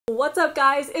What's up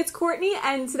guys, it's Courtney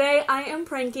and today I am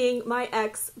pranking my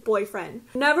ex-boyfriend.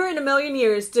 Never in a million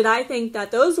years did I think that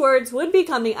those words would be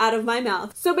coming out of my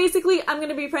mouth. So basically I'm going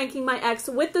to be pranking my ex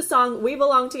with the song We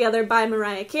Belong Together by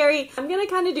Mariah Carey. I'm going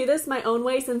to kind of do this my own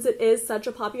way since it is such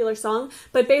a popular song,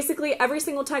 but basically every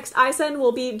single text I send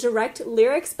will be direct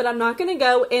lyrics, but I'm not going to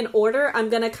go in order.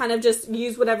 I'm going to kind of just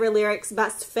use whatever lyrics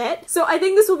best fit. So I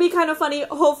think this will be kind of funny,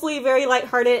 hopefully very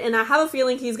lighthearted, and I have a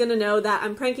feeling he's going to know that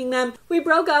I'm pranking them. We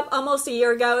broke up almost a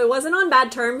year ago. It wasn't on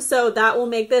bad terms, so that will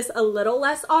make this a little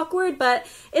less awkward, but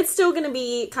it's still going to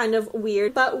be kind of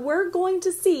weird. But we're going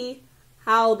to see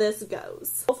how this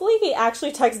goes. Hopefully he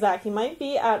actually texts back. He might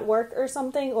be at work or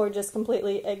something or just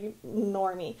completely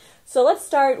ignore me. So let's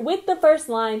start with the first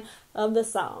line of the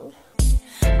song.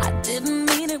 I didn't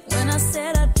mean it when I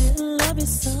said I didn't love you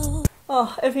so.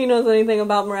 Oh, if he knows anything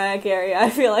about Mariah Carey, I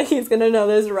feel like he's gonna know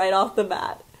this right off the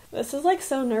bat. This is like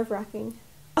so nerve-wracking.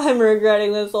 I'm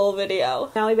regretting this whole video.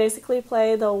 Now we basically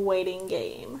play the waiting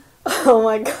game. Oh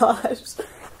my gosh.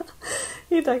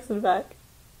 He texted back.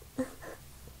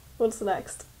 What's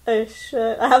next? Oh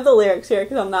shit. I have the lyrics here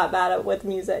because I'm not bad with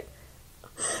music.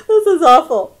 This is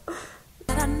awful.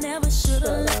 I never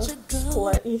shoulda let you go.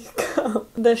 Let you go.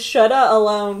 The shoulda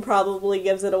alone probably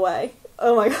gives it away.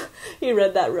 Oh my god. He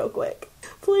read that real quick.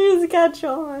 Please catch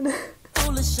on.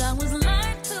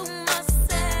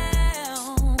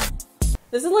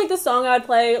 This is like the song I would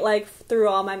play like through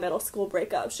all my middle school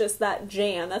breakups, just that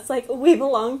jam. That's like, we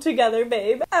belong together,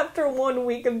 babe. After 1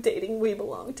 week of dating, we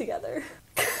belong together.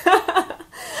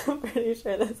 I'm pretty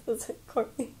sure this is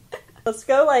Courtney. Let's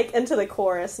go like into the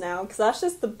chorus now, because that's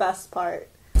just the best part.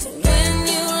 When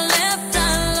you left,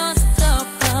 I lost a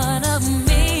part of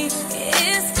me.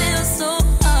 It's still so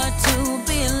hard to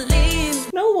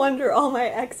believe. No wonder all my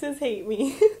exes hate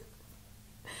me.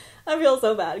 I feel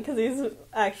so bad because he's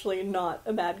actually not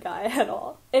a bad guy at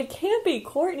all. It can't be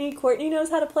Courtney. Courtney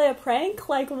knows how to play a prank?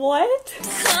 Like what?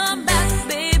 Come back,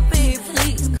 baby,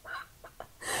 please.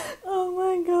 Oh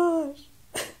my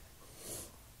gosh.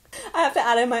 I have to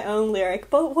add in my own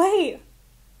lyric, but wait.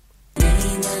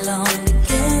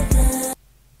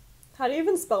 How do you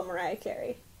even spell Mariah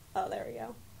Carey? Oh, there we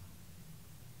go.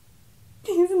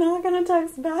 He's not gonna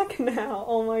text back now.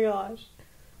 Oh my gosh.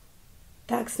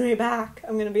 Text me back.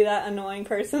 I'm gonna be that annoying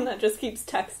person that just keeps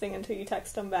texting until you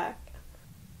text them back.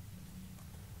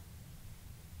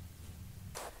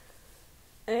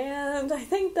 And I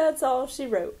think that's all she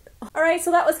wrote. Alright,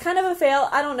 so that was kind of a fail.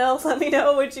 I don't know. Let me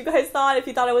know what you guys thought. If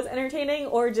you thought it was entertaining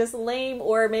or just lame,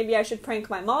 or maybe I should prank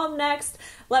my mom next.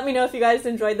 Let me know if you guys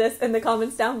enjoyed this in the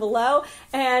comments down below.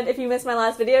 And if you missed my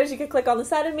last videos, you can click on the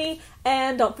side of me.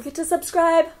 And don't forget to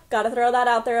subscribe. Gotta throw that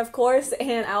out there, of course.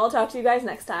 And I will talk to you guys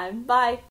next time. Bye!